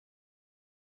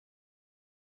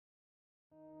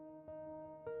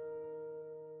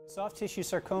Soft tissue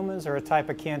sarcomas are a type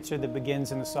of cancer that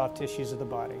begins in the soft tissues of the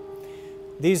body.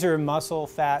 These are muscle,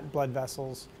 fat, blood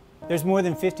vessels. There's more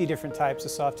than 50 different types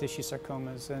of soft tissue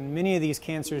sarcomas, and many of these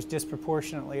cancers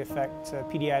disproportionately affect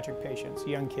pediatric patients,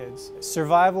 young kids.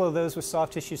 Survival of those with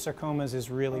soft tissue sarcomas is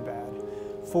really bad.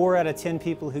 4 out of 10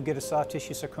 people who get a soft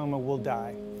tissue sarcoma will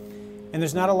die. And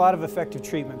there's not a lot of effective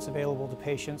treatments available to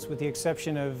patients with the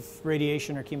exception of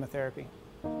radiation or chemotherapy.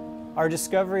 Our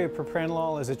discovery of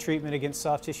propranolol as a treatment against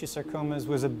soft tissue sarcomas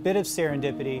was a bit of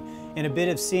serendipity and a bit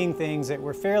of seeing things that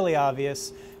were fairly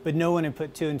obvious, but no one had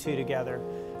put 2 and 2 together.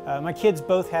 My kids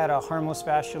both had a harmless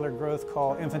vascular growth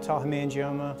called infantile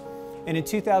hemangioma, and in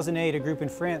 2008 a group in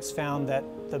France found that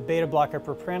the beta blocker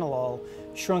propranolol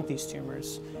shrunk these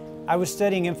tumors. I was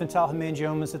studying infantile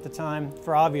hemangiomas at the time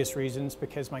for obvious reasons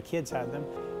because my kids had them.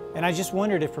 And I just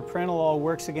wondered if propranolol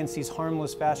works against these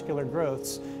harmless vascular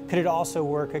growths, could it also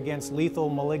work against lethal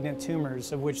malignant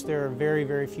tumors, of which there are very,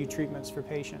 very few treatments for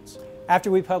patients.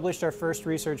 After we published our first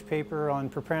research paper on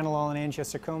propranolol and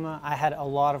angiosarcoma, I had a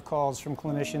lot of calls from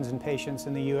clinicians and patients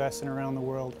in the US and around the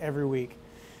world every week.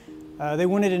 They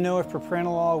wanted to know if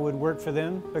propranolol would work for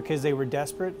them because they were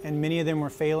desperate and many of them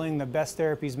were failing the best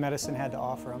therapies medicine had to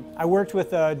offer them. I worked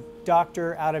with a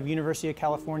doctor out of University of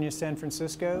California, San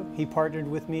Francisco. He partnered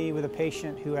with me with a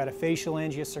patient who had a facial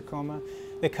angiosarcoma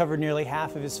that covered nearly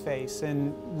half of his face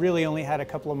and really only had a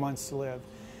couple of months to live.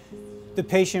 The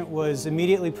patient was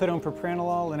immediately put on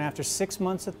propranolol, and after 6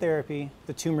 months of therapy,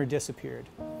 the tumor disappeared.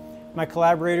 My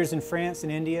collaborators in France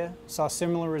and India saw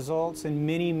similar results in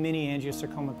many, many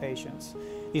angiosarcoma patients.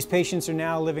 These patients are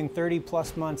now living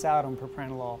 30+ months out on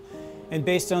propranolol, and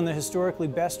based on the historically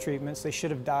best treatments, they should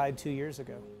have died 2 years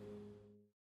ago.